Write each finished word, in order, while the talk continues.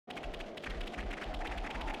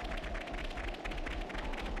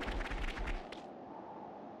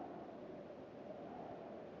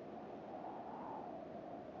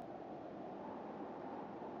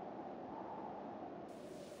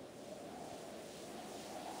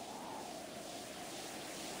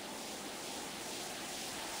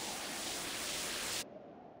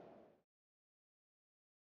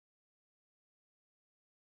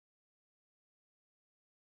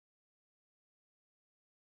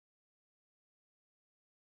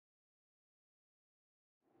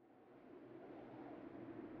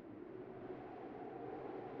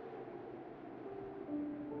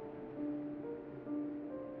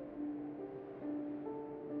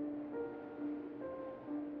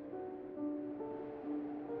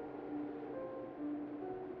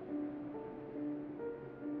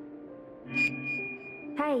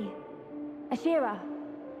Hey, Ashera.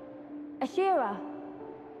 Ashera.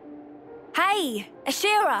 Hey,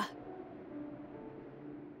 Ashera!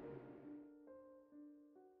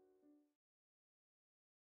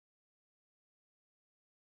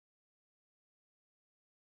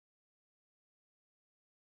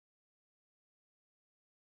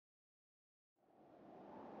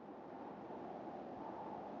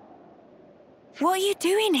 What are you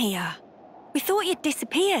doing here? We thought you'd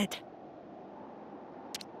disappeared.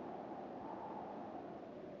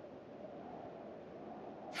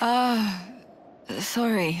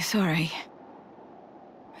 Sorry.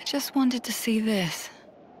 I just wanted to see this.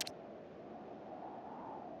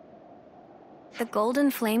 The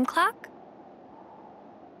golden flame clock?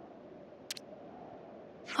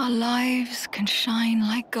 Our lives can shine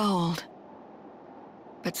like gold,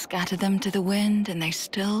 but scatter them to the wind and they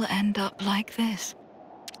still end up like this.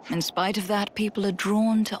 In spite of that, people are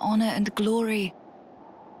drawn to honor and glory,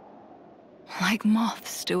 like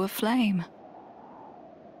moths to a flame.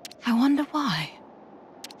 I wonder why.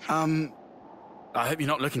 I hope you're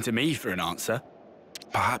not looking to me for an answer.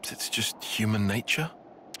 Perhaps it's just human nature?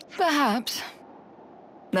 Perhaps.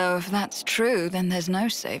 Though if that's true, then there's no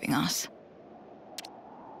saving us.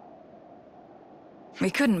 We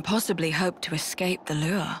couldn't possibly hope to escape the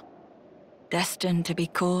lure, destined to be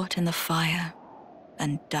caught in the fire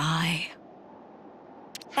and die.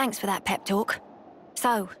 Thanks for that pep talk.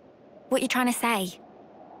 So, what you trying to say?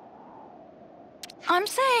 I'm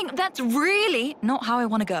saying that's really not how I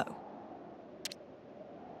want to go.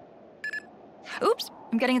 Oops,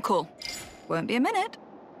 I'm getting a call. Won't be a minute.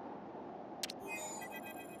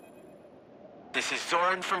 This is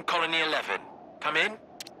Zoran from Colony 11. Come in.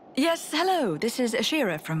 Yes, hello. This is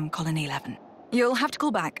Ashera from Colony 11. You'll have to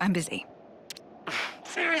call back. I'm busy.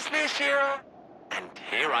 Seriously, Ashera? And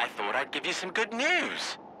here I thought I'd give you some good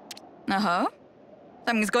news. Uh-huh.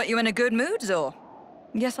 Something's got you in a good mood, Zor.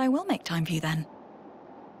 Yes, I will make time for you then.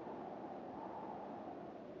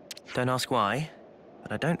 Don't ask why,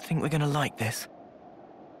 but I don't think we're gonna like this.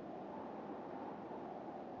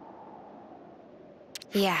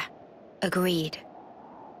 Yeah, agreed.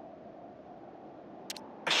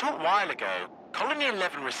 A short while ago, Colony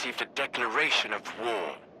 11 received a declaration of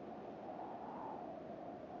war.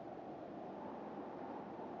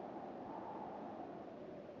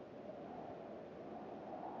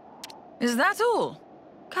 Is that all?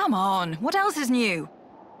 Come on, what else is new?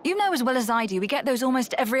 You know as well as I do, we get those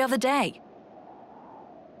almost every other day.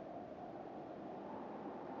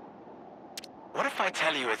 What if I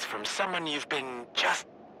tell you it's from someone you've been just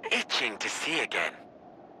itching to see again?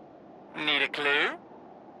 Need a clue?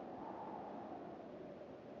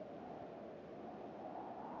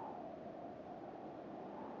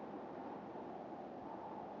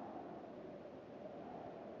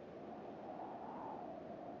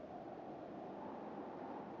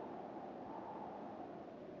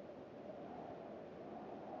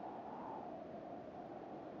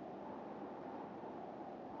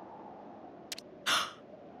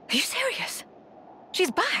 Are you serious?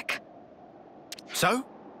 She's back. So?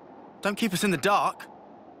 Don't keep us in the dark.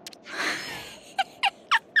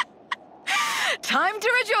 Time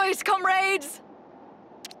to rejoice, comrades!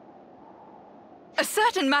 A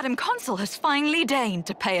certain Madam Consul has finally deigned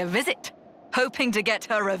to pay a visit, hoping to get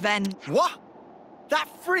her revenge. What? That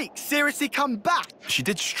freak seriously come back? She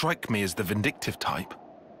did strike me as the vindictive type.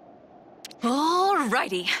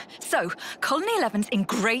 Alrighty. So, Colony 11's in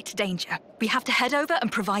great danger. We have to head over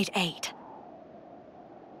and provide aid.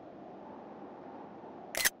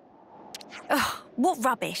 Ugh, what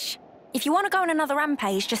rubbish. If you want to go on another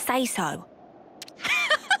rampage, just say so.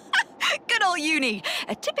 Good old Uni.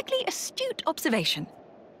 A typically astute observation.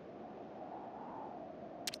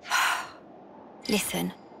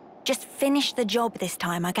 Listen, just finish the job this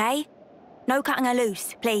time, okay? No cutting her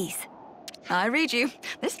loose, please. I read you.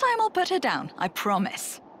 This time I'll put her down, I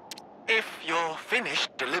promise. If you're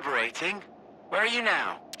finished deliberating, where are you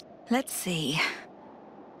now? Let's see.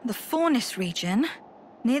 The Faunus region,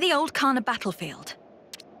 near the old Kana battlefield.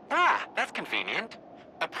 Ah, that's convenient.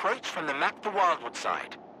 Approach from the map the Wildwood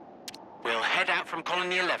side. We'll head out from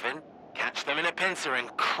Colony 11, catch them in a pincer and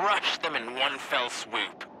crush them in one fell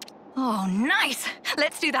swoop. Oh, nice!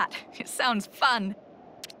 Let's do that. It sounds fun.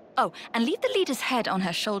 Oh, and leave the leader's head on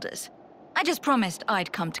her shoulders. I just promised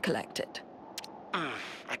I'd come to collect it.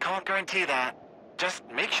 I can't guarantee that. Just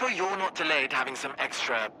make sure you're not delayed having some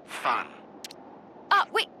extra fun. Ah,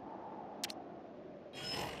 wait!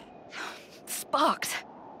 Sparks.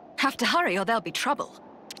 Have to hurry or there'll be trouble.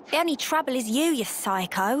 The only trouble is you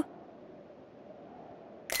psycho.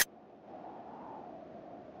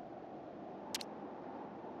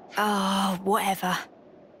 Oh, whatever.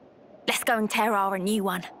 Let's go and tear our new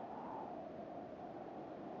one.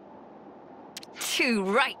 Too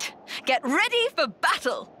right. Get ready for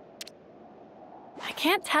battle! I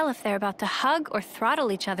can't tell if they're about to hug or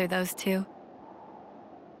throttle each other, those two.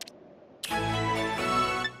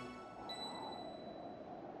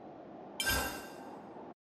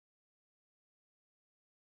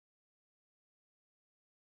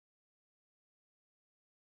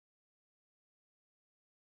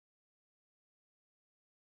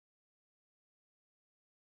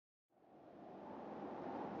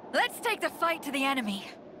 Let's take the fight to the enemy.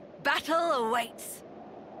 Battle awaits.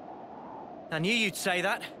 I knew you'd say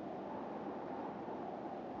that.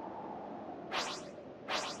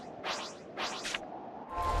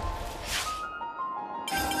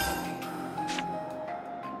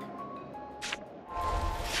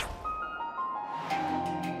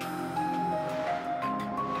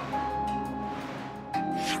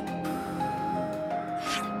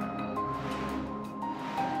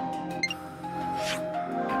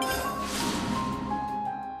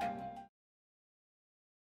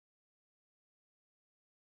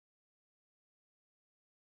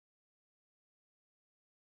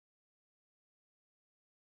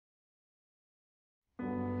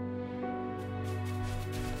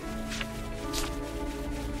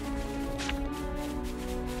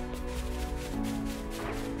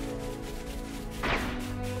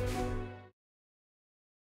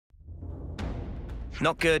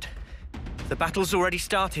 Not good. The battle's already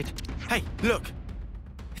started. Hey, look!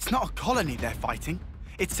 It's not a colony they're fighting.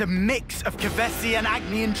 It's a mix of Kavesi and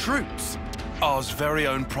Agnian troops. Ours very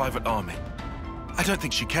own private army. I don't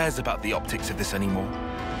think she cares about the optics of this anymore.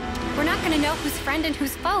 We're not gonna know who's friend and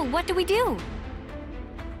who's foe. What do we do?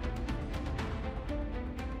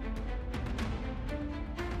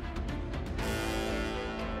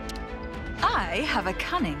 I have a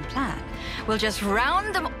cunning plan. We'll just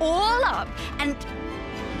round them all up and...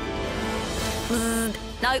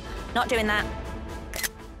 Nope, not doing that.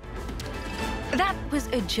 That was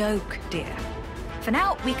a joke, dear. For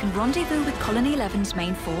now, we can rendezvous with Colony 11's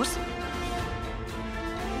main force.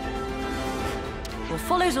 We'll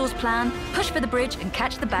follow Zor's plan, push for the bridge, and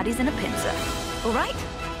catch the baddies in a pincer. All right?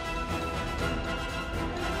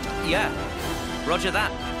 Yeah, roger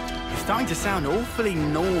that. It's starting to sound awfully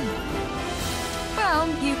normal. Well,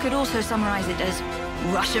 you could also summarize it as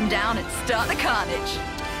rush them down and start the carnage.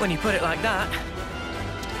 When you put it like that.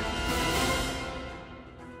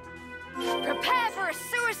 Prepare for a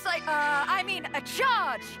suicide... a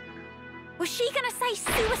charge! Was she gonna say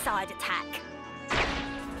suicide attack?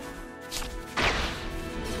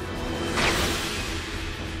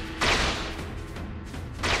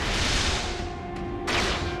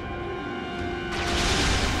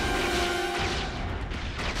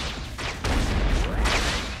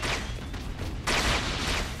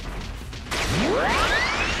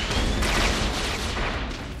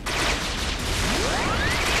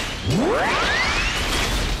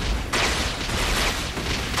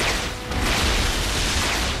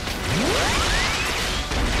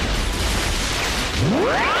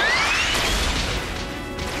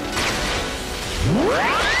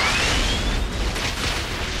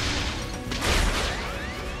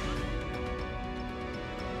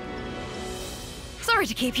 Sorry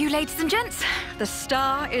to keep you, ladies and gents. The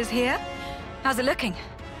star is here. How's it looking?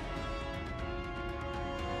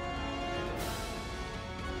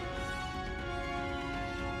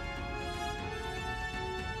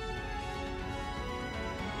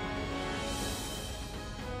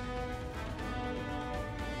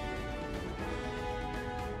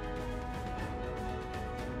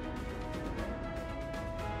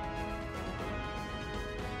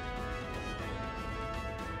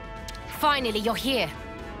 Finally, you're here.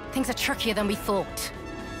 Things are trickier than we thought.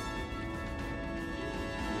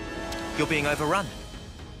 You're being overrun.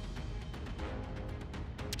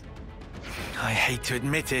 I hate to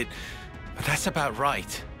admit it, but that's about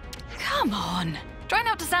right. Come on. Try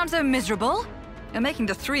not to sound so miserable. You're making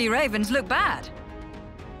the three ravens look bad.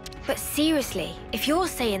 But seriously, if you're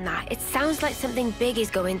saying that, it sounds like something big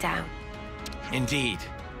is going down. Indeed.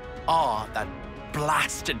 That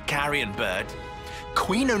blasted carrion bird.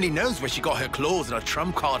 Queen only knows where she got her claws on a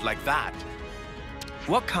trump card like that.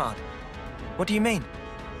 What card? What do you mean?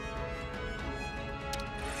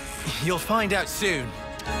 You'll find out soon.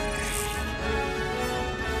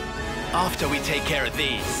 After we take care of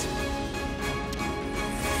these.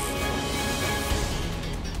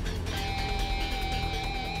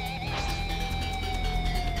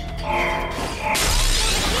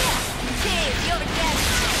 Cheers, you're a guest.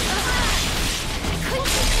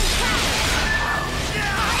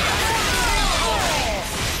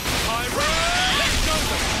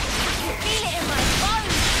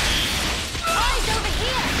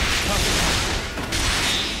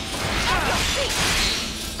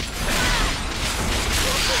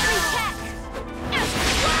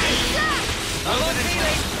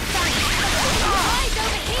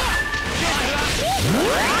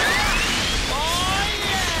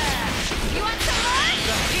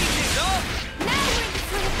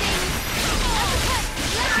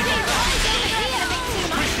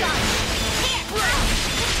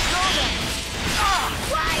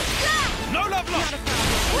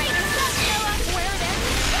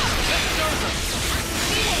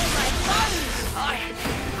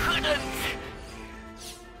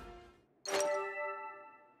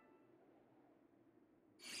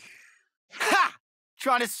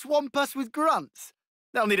 Trying to swamp us with grunts?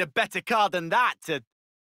 They'll need a better card than that to...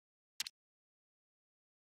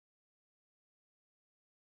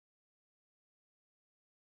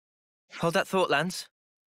 Hold that thought, Lance.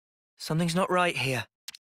 Something's not right here.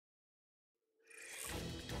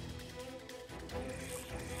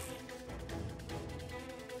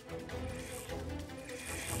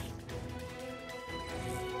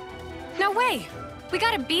 No way! We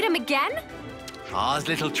gotta beat him again? Ours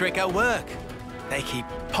little trick at work. They keep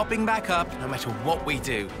popping back up no matter what we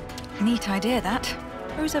do. Neat idea, that.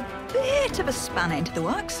 Throws a bit of a spanner into the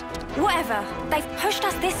works. Whatever. They've pushed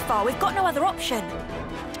us this far. We've got no other option.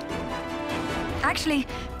 Actually,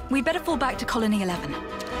 we'd better fall back to Colony 11.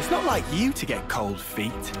 It's not like you to get cold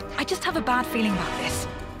feet. I just have a bad feeling about this.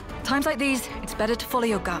 Times like these, it's better to follow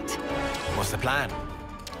your gut. What's the plan?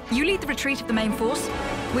 You lead the retreat of the main force.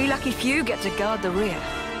 We lucky few get to guard the rear.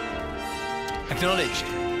 Acknowledged.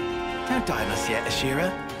 Don't die on us yet,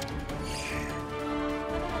 Ashera.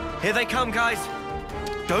 Here they come, guys.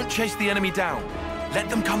 Don't chase the enemy down. Let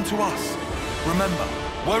them come to us. Remember,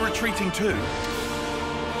 we're retreating too.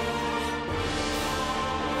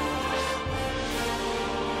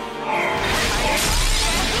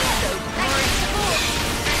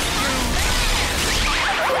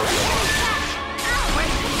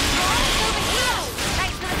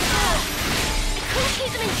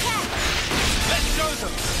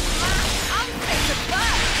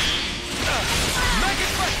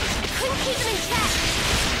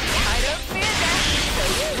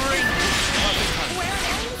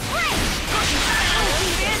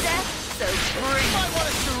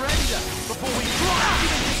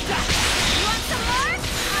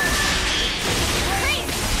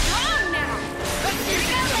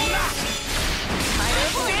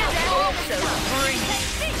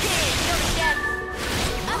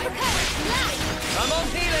 I'm on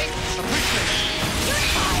healing.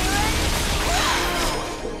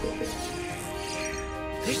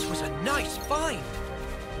 This was a nice find.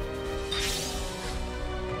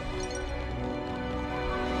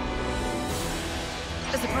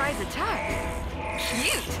 A surprise attack?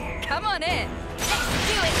 Cute! Come on in! Let's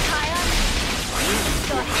do it, Kaya. You've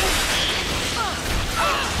got it.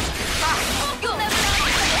 You'll never know.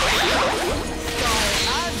 Sky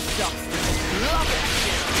and dust. Love it.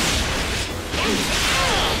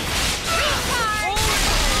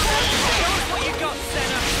 What you got,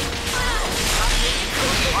 Senna?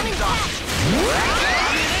 I'm done.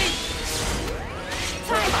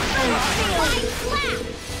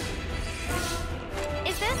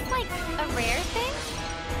 Is this like a rare thing?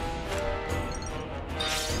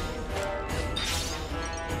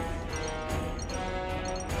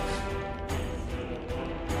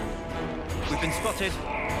 We've been spotted.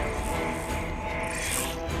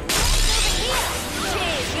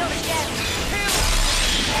 Cheers, you're a gem.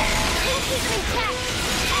 Keep it intact.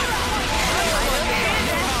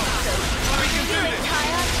 We can do this!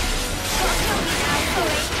 Kaya.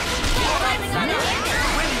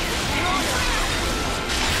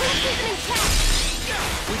 Keep it intact.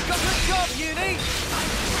 We've got the job, Uni.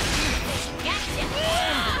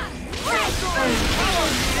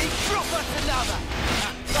 Drop us another.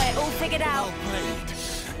 Got it all figured out.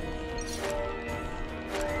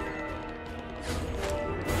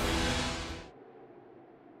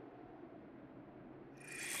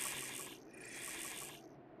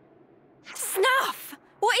 Snuff!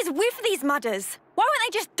 What is with these mudders? Why won't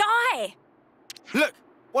they just die? Look,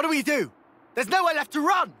 what do? There's nowhere left to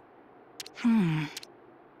run.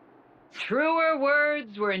 Truer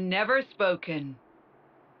words were never spoken.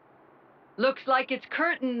 Looks like it's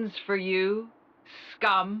curtains for you,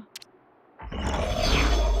 scum.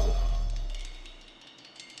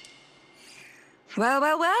 Well,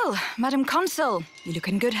 well, well. Madam Consul, you look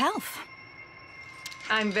in good health.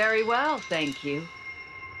 I'm very well, thank you.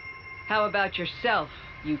 How about yourself,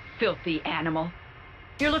 you filthy animal?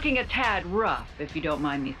 You're looking a tad rough, if you don't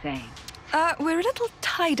mind me saying. We're a little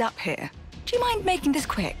tied up here. Do you mind making this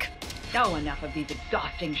quick? Oh, enough of these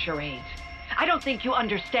exhausting charades. I don't think you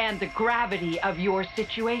understand the gravity of your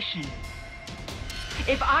situation.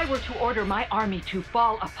 If I were to order my army to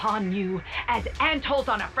fall upon you as ant holes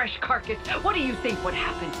on a fresh carcass, what do you think would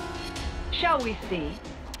happen? Shall we see?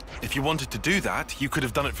 If you wanted to do that, you could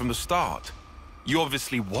have done it from the start. You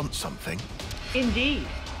obviously want something. Indeed.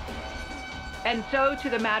 And so to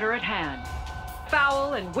the matter at hand.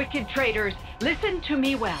 Foul and wicked traitors, listen to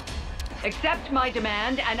me well. Accept my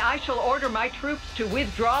demand, and I shall order my troops to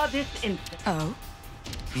withdraw this instant. Oh?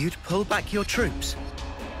 You'd pull back your troops?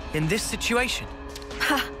 In this situation?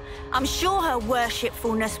 I'm sure her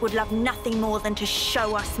worshipfulness would love nothing more than to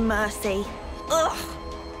show us mercy. Ugh!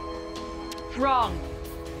 Wrong.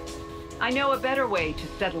 I know a better way to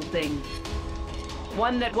settle things.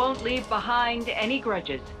 One that won't leave behind any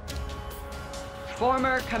grudges.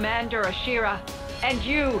 Former Commander Ashera, and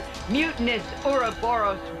you, mutinous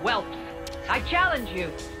Ouroboros whelps, I challenge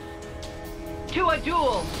you to a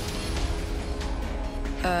duel.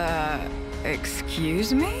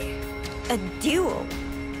 Excuse me? A duel?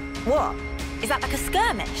 What? Is that like a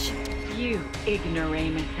skirmish? You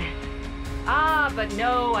ignoramuses. Ah, but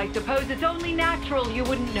no, I suppose it's only natural you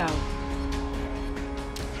wouldn't know.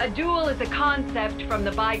 A duel is a concept from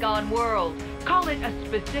the bygone world. Call it a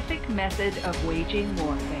specific method of waging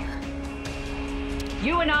warfare.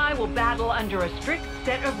 You and I will battle under a strict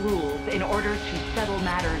set of rules in order to settle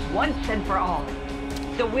matters once and for all.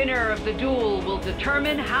 The winner of the duel will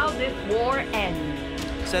determine how this war ends.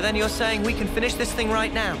 So then you're saying we can finish this thing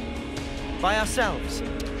right now? By ourselves?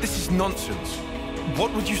 This is nonsense.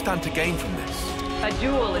 What would you stand to gain from this? A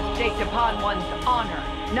duel is staked upon one's honor,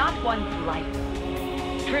 not one's life.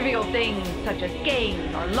 Trivial things such as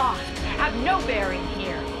gain or loss have no bearing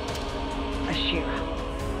here. Ashera,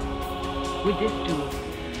 with this duel,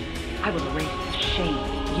 I will erase the shame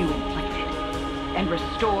you inflicted and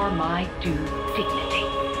restore my due dignity.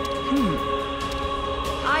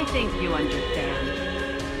 I think you understand.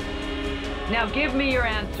 Now give me your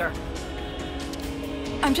answer.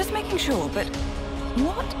 I'm just making sure, but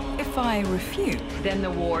what if I refuse? Then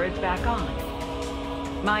the war is back on.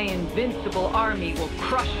 My invincible army will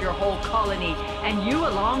crush your whole colony, and you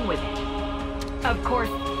along with it. Of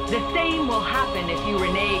course, the same will happen if you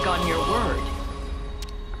renege on your word.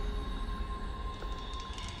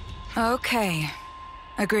 Okay.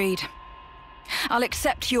 Agreed. I'll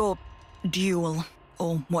accept your duel,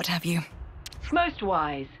 or what have you. Most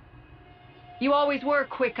wise. You always were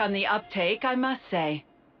quick on the uptake, I must say.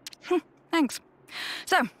 Thanks.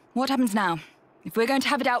 So, what happens now? If we're going to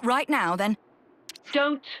have it out right now, then...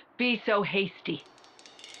 Don't be so hasty.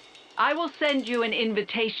 I will send you an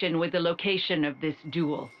invitation with the location of this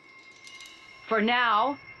duel. For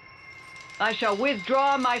now, I shall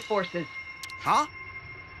withdraw my forces. Huh?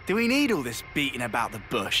 Do we need all this beating about the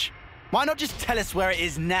bush? Why not just tell us where it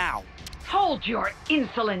is now? Hold your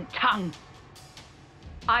insolent tongue.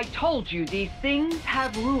 I told you these things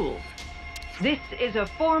have rules. This is a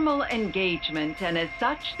formal engagement, and as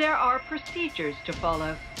such, there are procedures to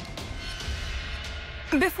follow.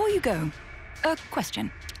 Before you go, a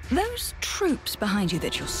question. Those troops behind you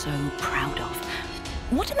that you're so proud of,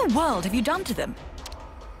 what in the world have you done to them?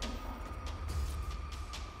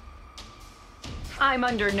 I'm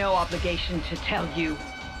under no obligation to tell you.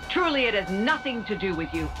 Truly, it has nothing to do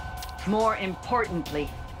with you. More importantly,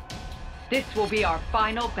 this will be our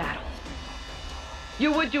final battle.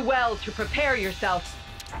 You would do well to prepare yourself.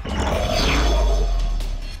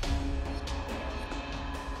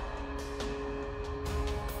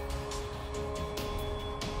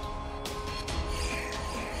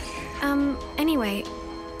 Anyway,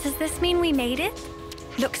 does this mean we made it?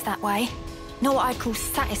 Looks that way. Not what I'd call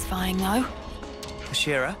satisfying, though.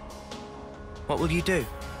 Ashera, what will you do?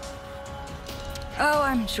 Oh,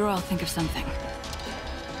 I'm sure I'll think of something.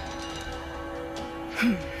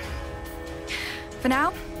 For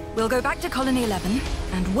now, we'll go back to Colony 11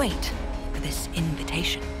 and wait for this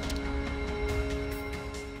invitation.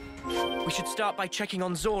 We should start by checking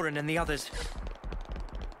on Zoran and the others.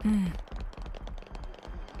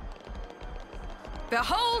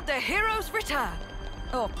 Behold the hero's return!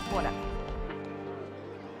 Or whatever.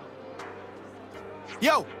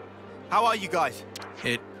 Yo! How are you guys?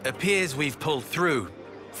 It appears we've pulled through.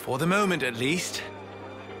 For the moment, at least.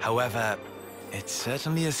 However, it's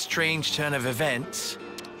certainly a strange turn of events.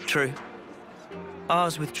 True.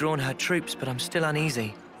 Ar's withdrawn her troops, but I'm still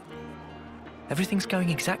uneasy. Everything's going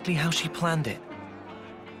exactly how she planned it.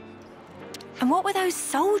 And what were those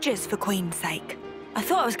soldiers, for Queen's sake? I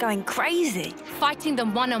thought I was going crazy. Fighting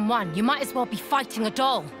them one-on-one, you might as well be fighting a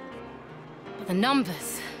doll. But the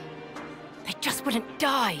numbers, they just wouldn't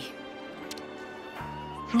die.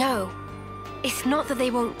 No, it's not that they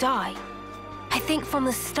won't die. I think from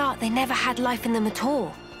the start they never had life in them at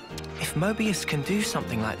all. If Mobius can do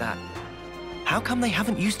something like that, how come they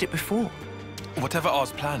haven't used it before? Whatever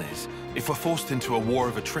R's plan is, if we're forced into a war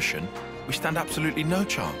of attrition, we stand absolutely no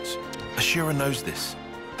chance. Ashera knows this.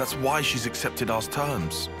 That's why she's accepted R's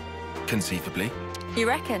terms. Conceivably. You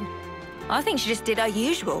reckon? I think she just did her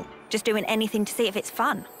usual, just doing anything to see if it's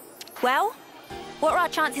fun. Well, what are our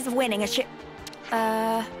chances of winning Ashera?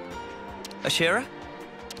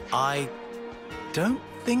 I don't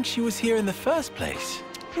think she was here in the first place.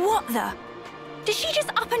 What the? Did she just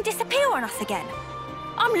up and disappear on us again?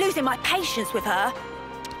 I'm losing my patience with her.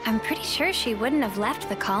 I'm pretty sure she wouldn't have left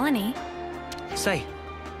the colony. Say,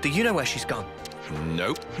 Do you know where she's gone?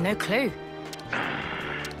 Nope. No clue.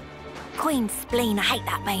 Queen's spleen, I hate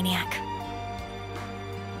that maniac.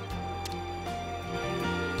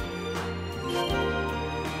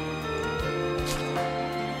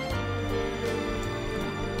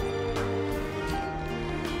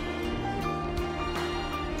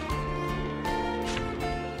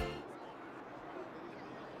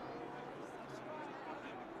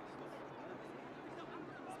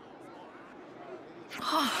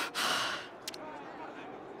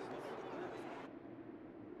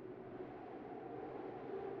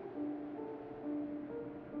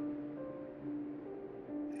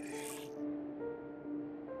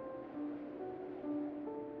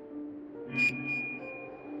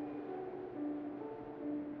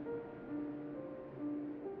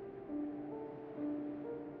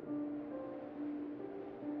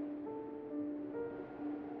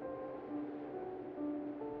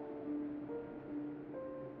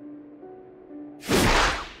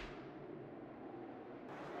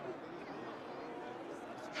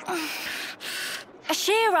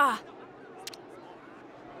 Ashera!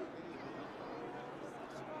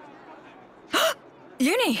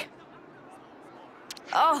 Uni!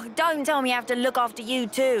 Oh, don't tell me I have to look after you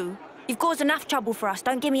too. You've caused enough trouble for us.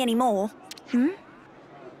 Don't give me any more. Hmm?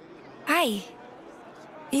 Hey,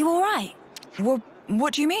 are you all right?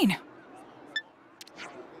 What do you mean?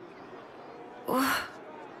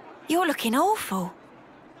 You're looking awful.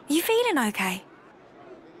 You feeling okay?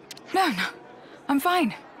 No, I'm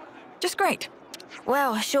fine. Just great.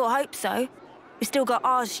 Well, I sure hope so. We've still got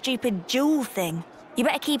our stupid jewel thing. You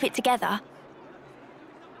better keep it together.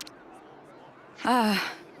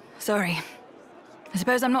 Sorry. I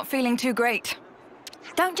suppose I'm not feeling too great.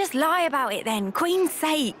 Don't just lie about it then, Queen's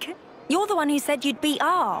sake. You're the one who said you'd beat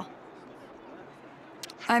R.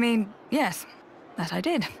 I mean, yes, that I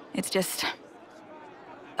did. It's just...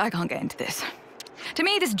 I can't get into this. To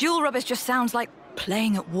me, this jewel rubbish just sounds like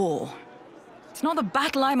playing at war. It's not the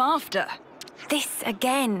battle I'm after. This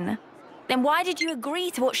again. Then why did you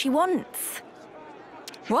agree to what she wants?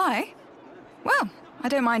 Why? Well, I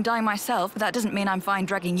don't mind dying myself, but that doesn't mean I'm fine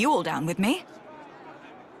dragging you all down with me.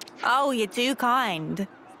 Oh, you're too kind.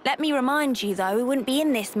 Let me remind you, though, we wouldn't be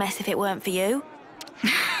in this mess if it weren't for you.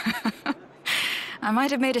 I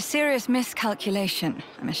might have made a serious miscalculation,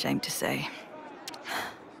 I'm ashamed to say.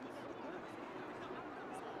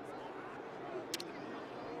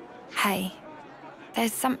 Hey,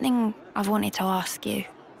 there's something I've wanted to ask you.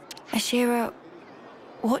 Ashera,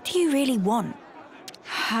 what do you really want?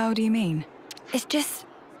 How do you mean? It's just...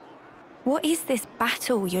 what is this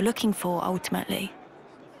battle you're looking for, ultimately?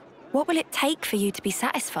 What will it take for you to be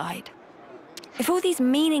satisfied? If all these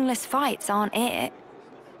meaningless fights aren't it,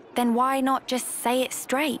 then why not just say it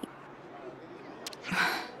straight?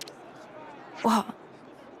 What?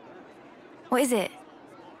 What is it?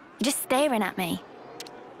 You're just staring at me.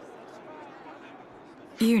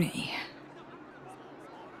 Uni.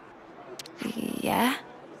 Yeah?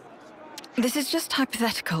 This is just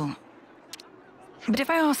hypothetical. But if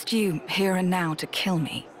I asked you here and now to kill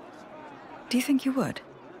me, do you think you would?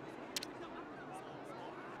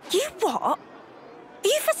 You what? Are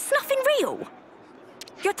you for snuffing real?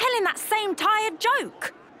 You're telling that same tired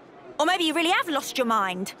joke? Or maybe you really have lost your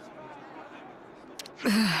mind?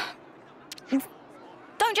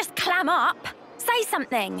 Don't just clam up. Say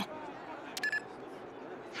something.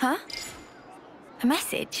 Huh? A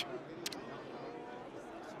message?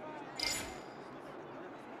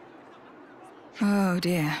 Oh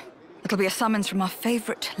dear. It'll be a summons from our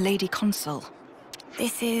favorite Lady Consul.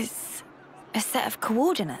 This is a set of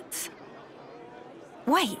coordinates.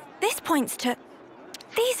 Wait, this points to...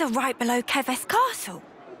 These are right below Keves Castle.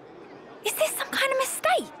 Is this some kind of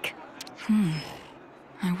mistake?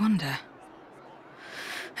 I wonder.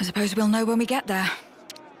 I suppose we'll know when we get there.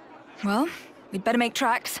 Well, we'd better make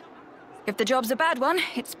tracks. If the job's a bad one,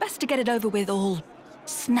 it's best to get it over with all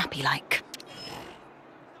snappy-like.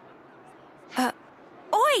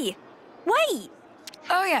 Oi! Wait!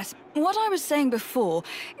 Oh yes, what I was saying before,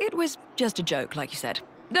 it was just a joke, like you said.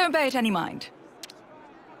 Don't pay it any mind.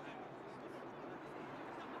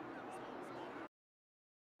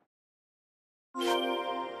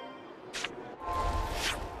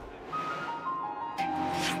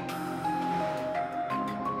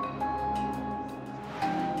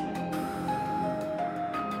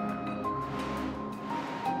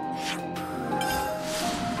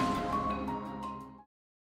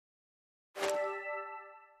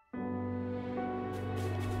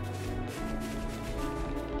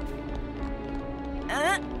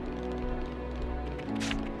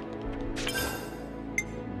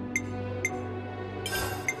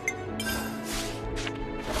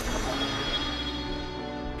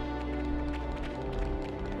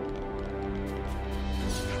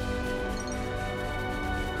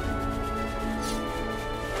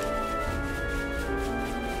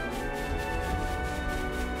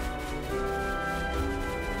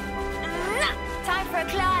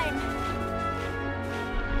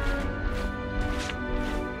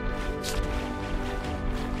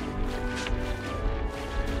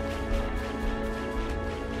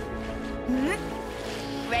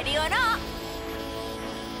 Ready or not?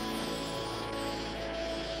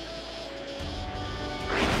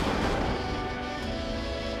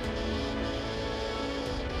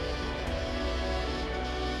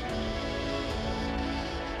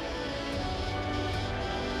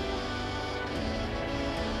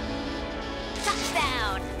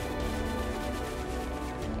 Touchdown!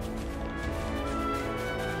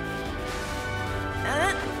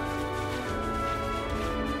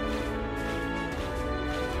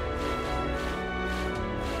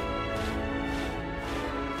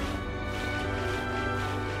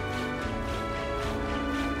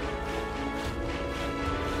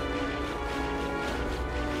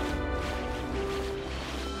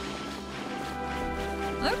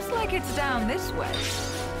 Looks like it's down this way.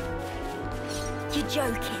 You're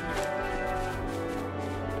joking.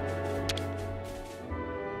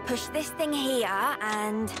 Push this thing here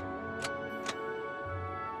and...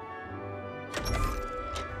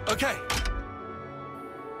 Okay.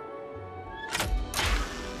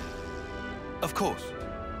 Of course.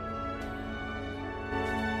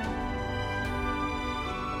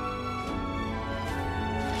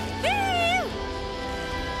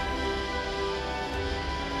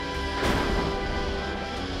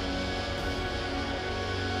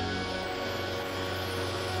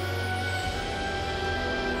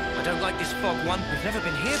 I don't like this fog one. We've never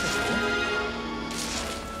been here before.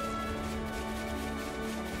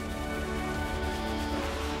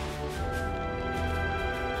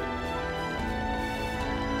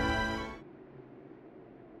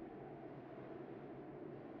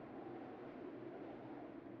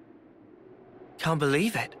 Can't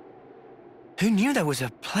believe it. Who knew there was a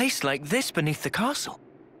place like this beneath the castle?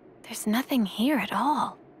 There's nothing here at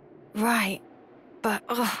all. Right, but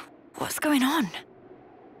what's going on?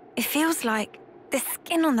 It feels like the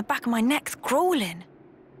skin on the back of my neck's crawling.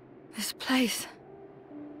 This place...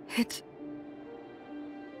 it's...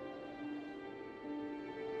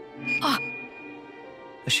 Ah!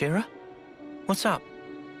 Ashera? What's up?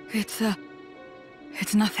 It's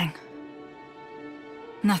nothing.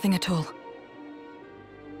 Nothing at all.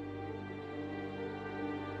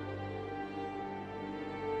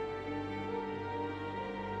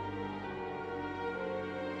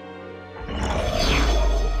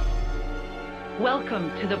 Welcome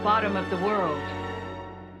to the bottom of the world.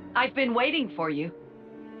 I've been waiting for you.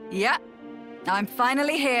 Yeah, I'm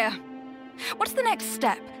finally here. What's the next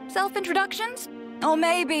step? Self-introductions? Or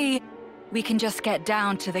maybe we can just get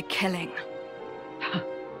down to the killing.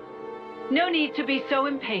 No need to be so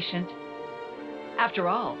impatient. After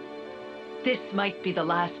all, this might be the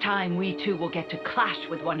last time we two will get to clash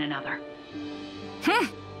with one another.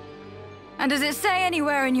 And does it say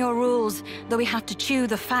anywhere in your rules that we have to chew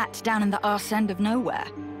the fat down in the arse end of nowhere?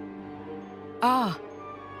 Ah,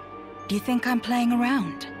 do you think I'm playing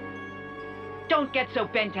around? Don't get so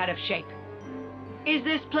bent out of shape. Is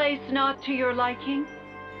this place not to your liking?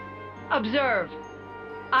 Observe,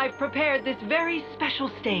 I've prepared this very special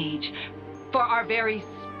stage for our very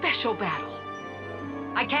special battle.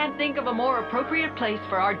 I can't think of a more appropriate place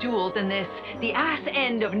for our duel than this, the ass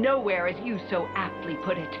end of nowhere, as you so aptly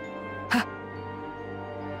put it.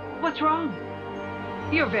 What's wrong?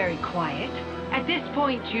 You're very quiet. At this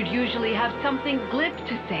point, you'd usually have something glib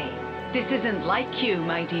to say. This isn't like you,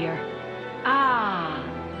 my dear. Ah,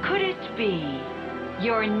 could it be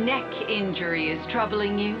your neck injury is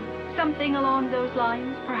troubling you? Something along those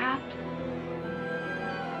lines, perhaps?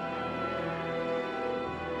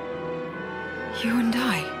 You and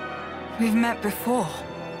I, we've met before.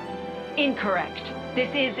 Incorrect.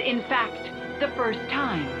 This is, in fact, the first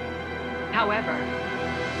time. However,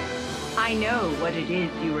 I know what it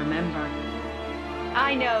is you remember.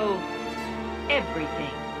 I know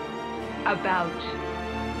everything about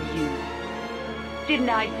you. Didn't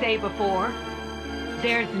I say before?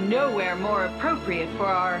 There's nowhere more appropriate for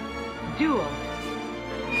our duel.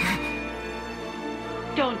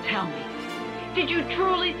 Don't tell me. Did you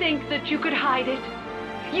truly think that you could hide it?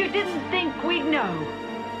 You didn't think we'd know?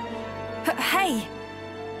 Hey,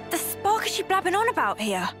 the spark is she blabbing on about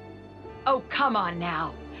here? Oh, come on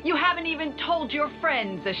now. You haven't even told your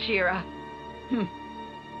friends, Ashera.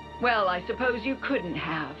 Well, I suppose you couldn't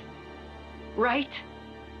have. Right?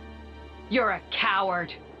 You're a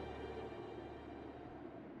coward.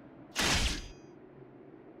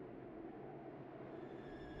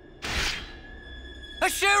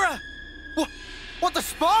 Ashera! What the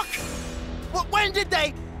spark? When did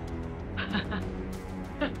they...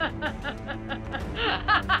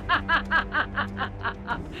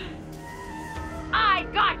 I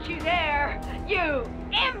got you there, you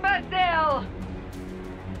imbecile!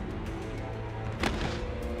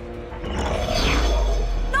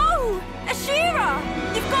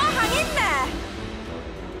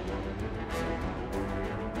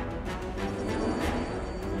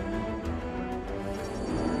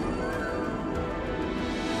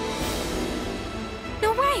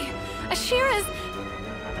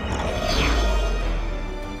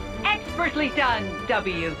 Expertly done,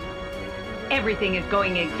 W. Everything is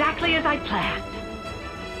going exactly as I planned.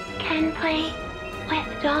 Can play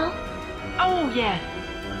with doll? Oh, yes.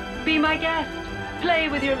 Be my guest. Play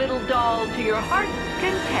with your little doll to your heart's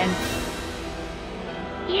content.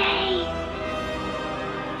 Yay!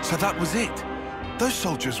 So that was it. Those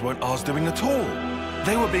soldiers weren't ours doing at all.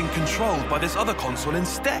 They were being controlled by this other console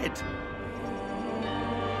instead.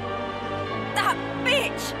 That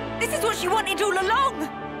bitch! This is what she wanted all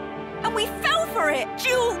along! And we fell for it!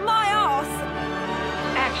 Duel my ass!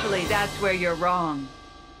 Actually, that's where you're wrong.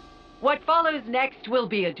 What follows next will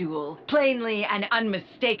be a duel, plainly and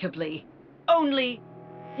unmistakably. Only,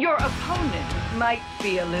 your opponent might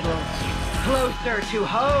be a little closer to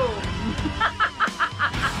home.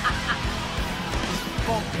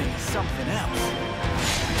 Funk means something else.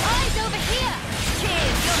 Eyes over here!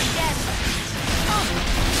 Cheers, you're dead!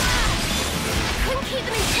 Couldn't keep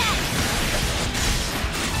them in check!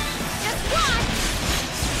 Just one!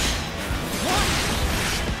 What?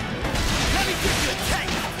 Let me give you a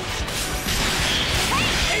taste! Hey!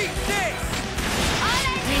 Eat this! I'll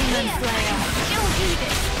end it Demon here! Slayer. You'll do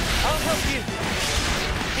this! I'll help you.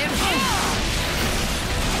 Demon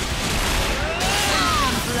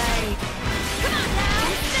Blade. Come on now!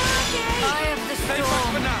 Eye of the Stay back for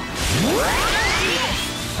storm. now.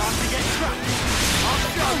 Time to get trapped. I'll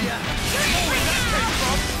show ya. Where that came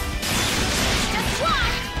from? Just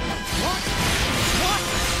one! What? What?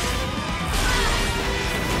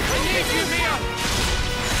 I need you, Mio.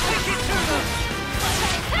 Take it to them.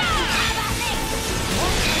 How about this?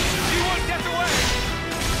 What? You won't get away.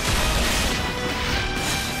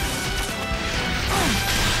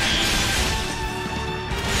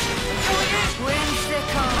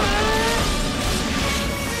 Whimsical.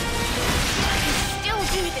 Still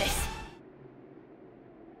do this!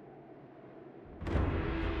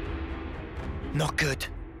 Not good.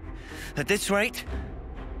 At this rate,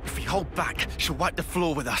 If we hold back, she'll wipe the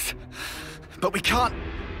floor with us. But we can't.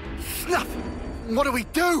 Snuff! What do we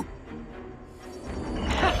do?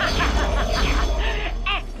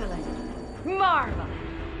 Excellent. Marvelous.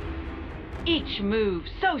 Each move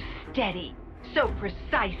so steady, so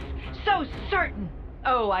precise, so certain.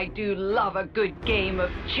 Oh, I do love a good game of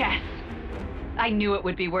chess. I knew it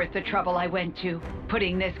would be worth the trouble I went to,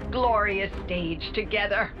 putting this glorious stage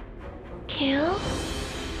together. Kill?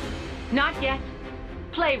 Not yet.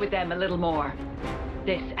 Play with them a little more.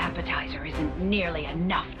 This appetizer isn't nearly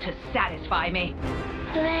enough to satisfy me.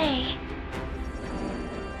 Play.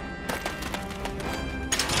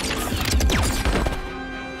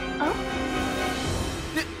 Oh?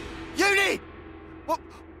 Uni!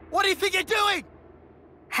 What do you think you're doing?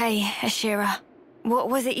 Hey, Ashera. What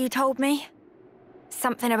was it you told me?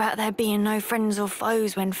 Something about there being no friends or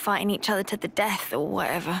foes when fighting each other to the death or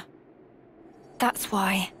whatever. That's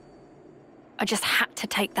why I just had to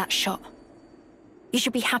take that shot. You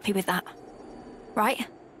should be happy with that, right?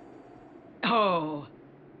 Oh,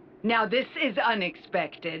 now this is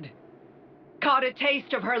unexpected. Caught a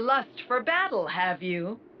taste of her lust for battle, have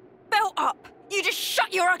you? Belt up! You just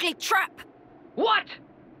shut your ugly trap! What?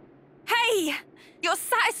 Hey! You're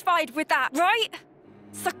satisfied with that, right?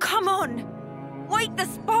 So come on! Wake the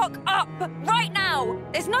spark up! Right now!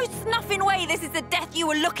 There's no snuffing way this is the death you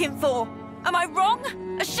were looking for! Am I wrong?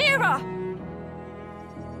 Ashera!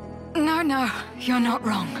 No, you're not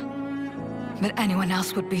wrong. But anyone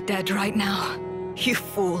else would be dead right now. You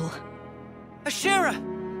fool. Ashera!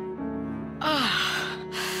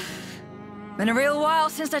 Been a real while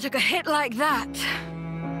since I took a hit like that.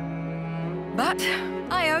 But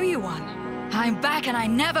I owe you one. I'm back and I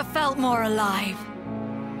never felt more alive.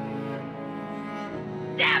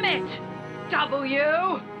 Damn it!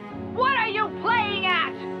 W! What are you playing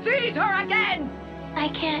at? Seize her again! I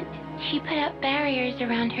can't. She put up barriers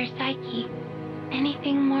around her psyche.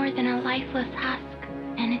 Anything more than a lifeless husk,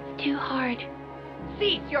 and it's too hard.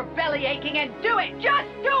 Cease your belly aching and do it! Just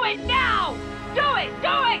do it now! Do it!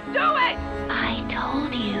 Do it! Do it! I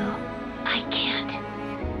told you, I can't.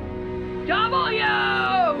 W!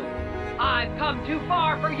 I've come too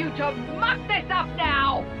far for you to muck this up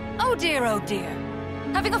now! Oh dear, oh dear.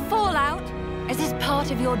 Having a fallout? Is this part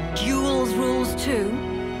of your duels rules too?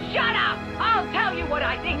 Shut up! I'll tell you what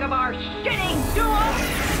I think of our shitting duel!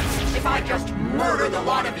 If I just murder the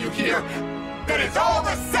lot of you here, then it's all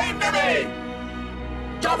the same to me!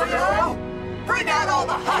 W! Bring out all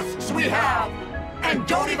the husks we have! And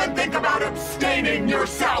don't even think about abstaining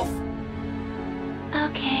yourself!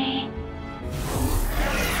 Okay.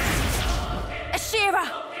 Ashera,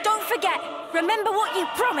 don't forget. Remember what you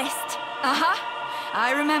promised. Uh-huh.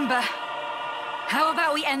 I remember. How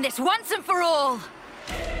about we end this once and for all?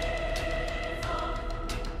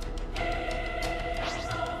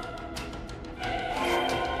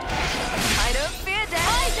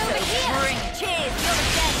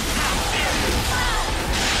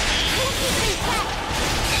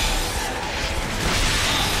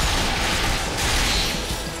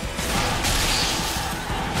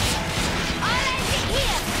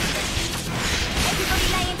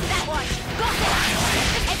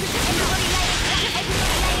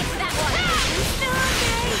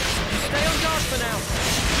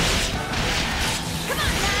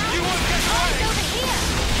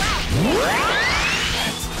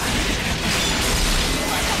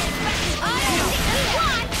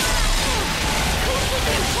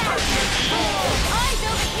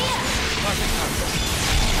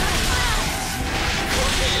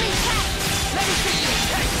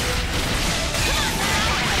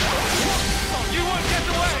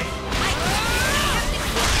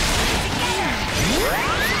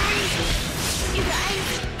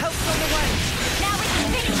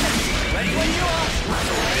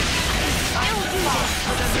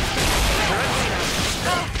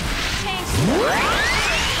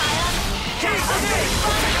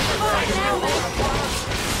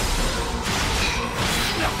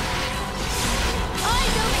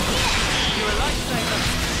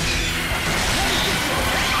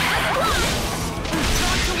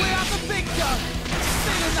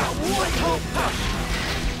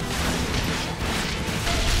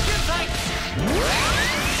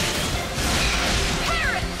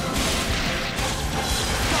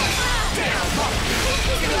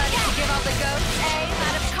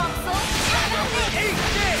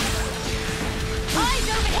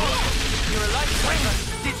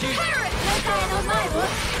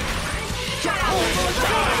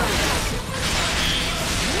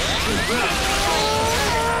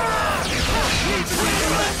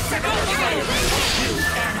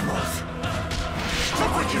 Animals!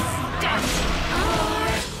 Look what you've done!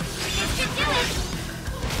 This should do it!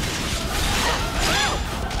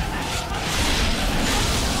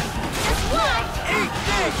 Just what? Eat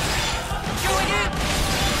this! Going in!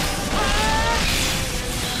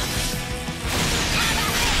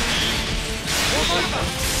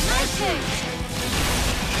 My turn!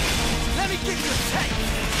 Let me give you a taste!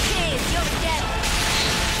 Cheers, you're the devil!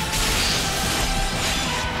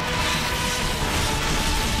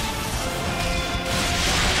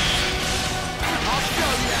 I'll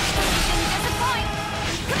show ya! Didn't disappoint!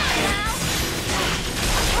 Come on now!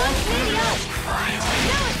 I'm clearly up!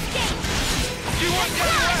 No escape! You won't get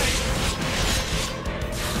away!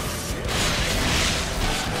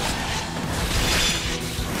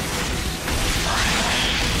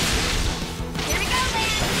 Here we go,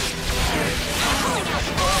 Lance! Pulling out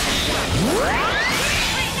all the strength!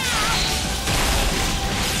 Right now!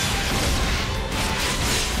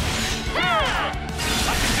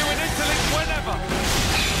 I can do an interlink whenever!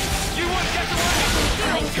 You won't get away!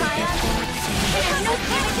 Doing, Kaya! There's no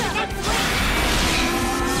damage to next week!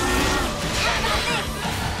 How about this?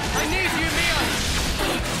 I need you, Mia!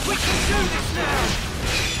 We can do this now!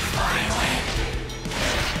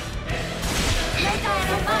 No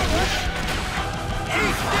Diana on my book!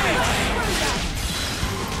 Eat this!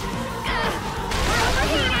 We're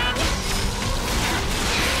overheating!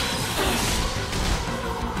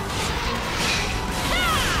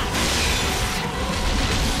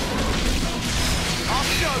 I'll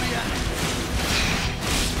show ya!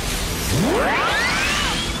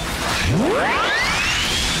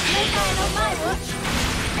 No Diana on my book!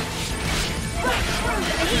 Right through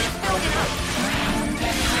to the heat building up!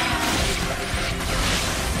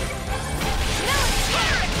 No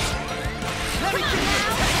escape! Let me Come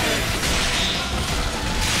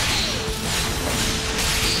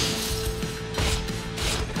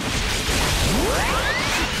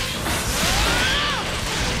on now!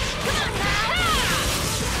 Come on now!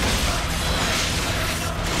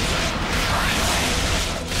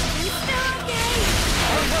 You still okay?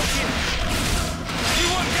 I'll help you! You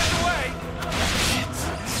won't get away!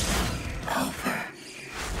 Over.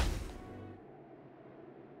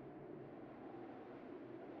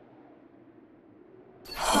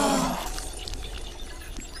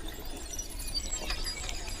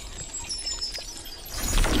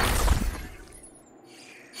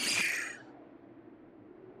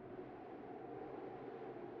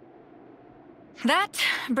 That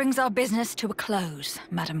brings our business to a close,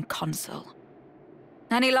 Madam Consul.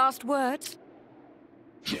 Any last words?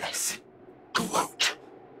 Yes. Gloat.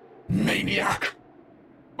 Maniac.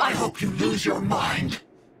 I hope you lose your mind.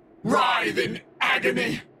 Writhe in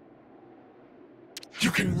agony. You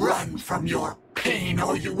can run from your pain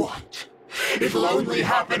all you want. It'll only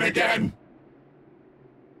happen again.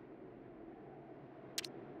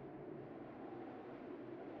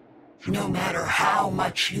 No matter how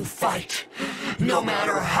much you fight, no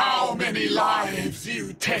matter how many lives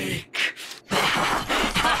you take.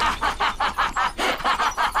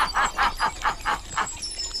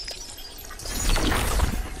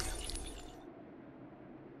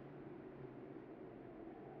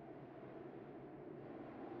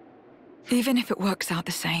 Even if it works out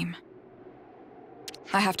the same,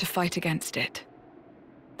 I have to fight against it.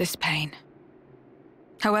 This pain.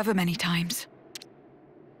 However many times.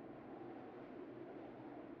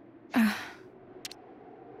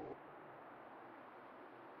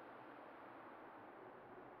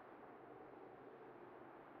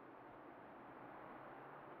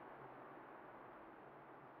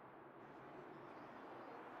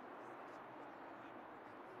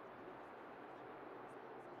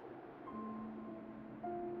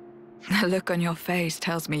 The look on your face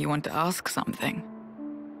tells me you want to ask something.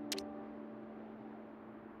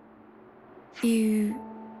 You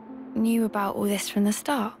knew about all this from the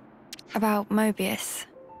start? About Mobius?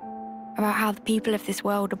 About how the people of this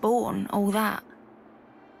world are born, all that?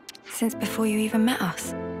 Since before you even met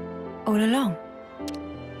us? All along?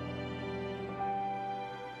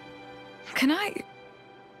 Can I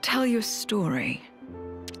tell you a story?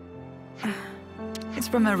 It's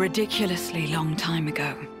from a ridiculously long time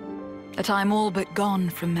ago. A time all but gone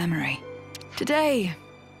from memory. Today,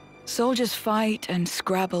 soldiers fight and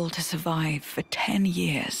scrabble to survive for 10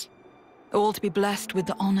 years. All to be blessed with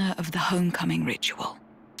the honor of the homecoming ritual.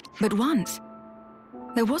 But once,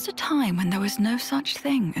 there was a time when there was no such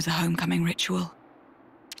thing as a homecoming ritual.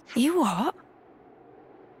 You what?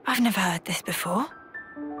 I've never heard this before.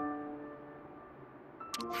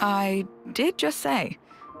 I did just say,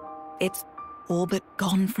 it's all but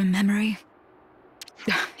gone from memory.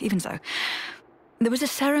 Even so, there was a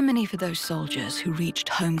ceremony for those soldiers who reached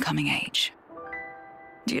homecoming age.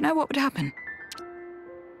 Do you know what would happen?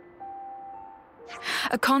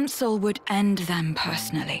 A consul would end them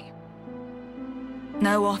personally.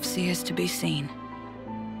 No officers to be seen.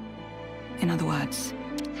 In other words,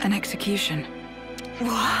 an execution.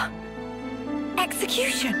 What?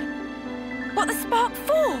 Execution? What the spark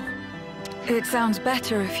for? It sounds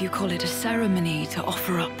better if you call it a ceremony to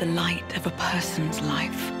offer up the light of a person's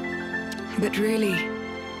life. But really,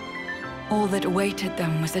 all that awaited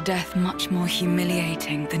them was a death much more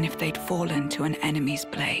humiliating than if they'd fallen to an enemy's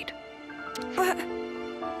blade. But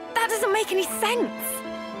that doesn't make any sense.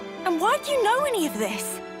 And why do you know any of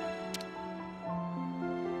this?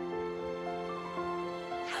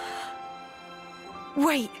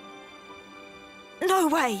 Wait. No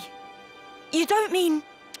way. You don't mean...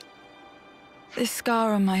 This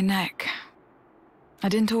scar on my neck. I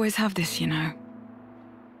didn't always have this, you know.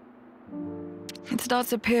 It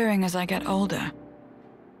starts appearing as I get older,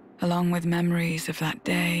 along with memories of that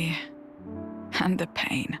day and the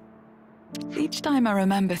pain. Each time I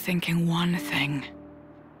remember thinking one thing.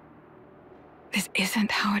 This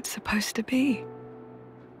isn't how it's supposed to be.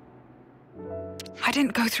 I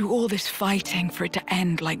didn't go through all this fighting for it to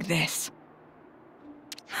end like this.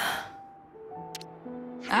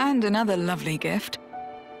 And another lovely gift.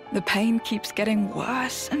 The pain keeps getting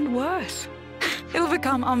worse and worse. It'll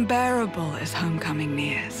become unbearable as homecoming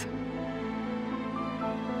nears.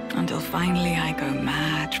 Until finally I go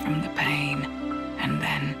mad from the pain, and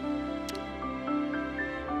then...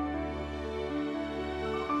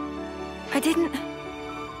 I didn't...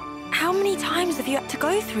 How many times have you had to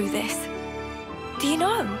go through this? Do you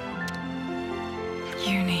know?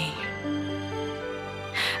 Uni.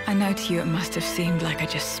 I know to you it must have seemed like I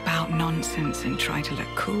just spout nonsense and try to look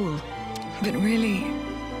cool. But really,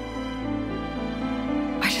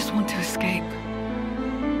 I just want to escape.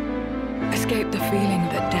 Escape the feeling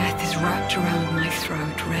that death is wrapped around my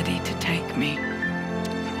throat, ready to take me.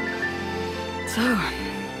 So,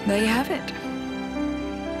 there you have it.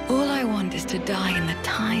 All I want is to die in the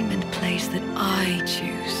time and place that I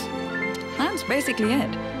choose. That's basically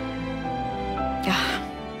it.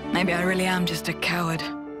 Yeah, maybe I really am just a coward.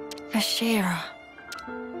 Ashera.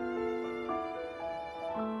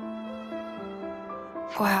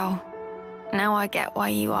 Wow. Now I get why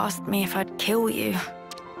you asked me if I'd kill you.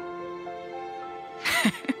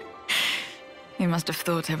 You must have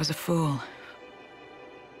thought I was a fool.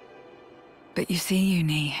 But you see,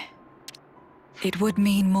 Uni, it would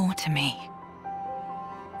mean more to me.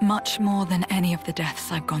 Much more than any of the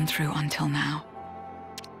deaths I've gone through until now.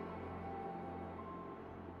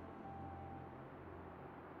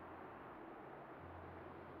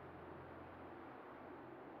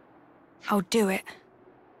 I'll do it.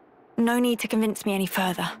 No need to convince me any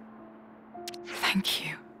further. Thank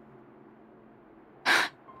you.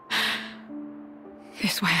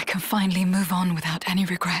 This way I can finally move on without any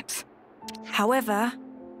regrets. However,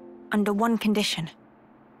 under one condition.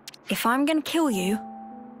 If I'm gonna kill you,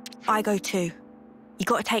 I go too. You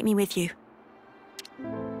gotta take me with you.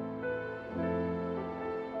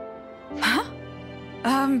 Huh?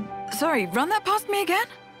 Sorry, run that past me again?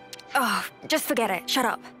 Oh, just forget it. Shut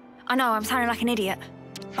up. I know I'm sounding like an idiot,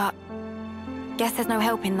 but guess there's no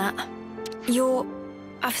help in that.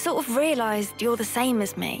 I've sort of realized you're the same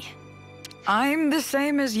as me. I'm the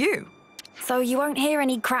same as you. So you won't hear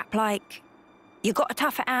any crap like, you gotta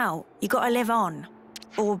tough it out, you gotta live on.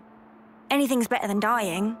 Or, anything's better than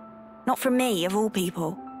dying. Not from me, of all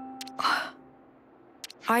people.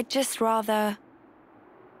 I'd just rather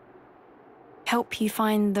help you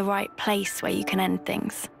find the right place where you can end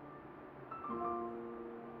things.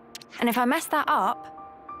 And if I mess that up,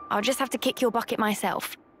 I'll just have to kick your bucket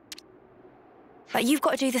myself. But you've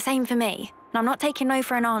got to do the same for me, and I'm not taking no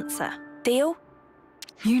for an answer. Deal?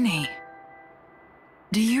 Uni,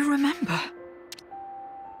 do you remember?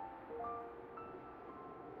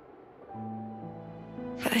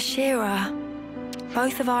 But Ashera,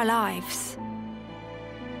 both of our lives,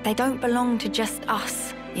 they don't belong to just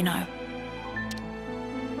us, you know.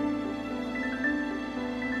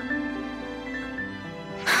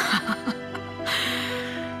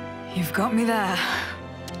 You've got me there.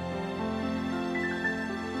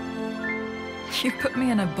 You put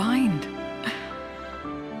me in a bind.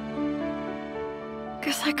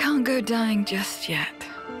 Guess I can't go dying just yet.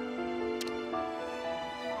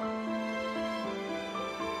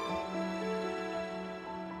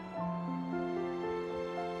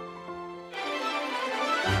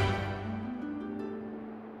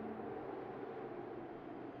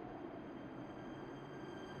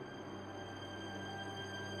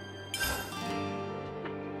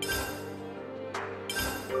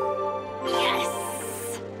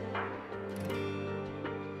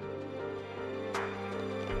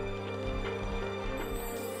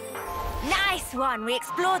 Nice one. We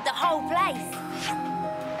explored the whole place.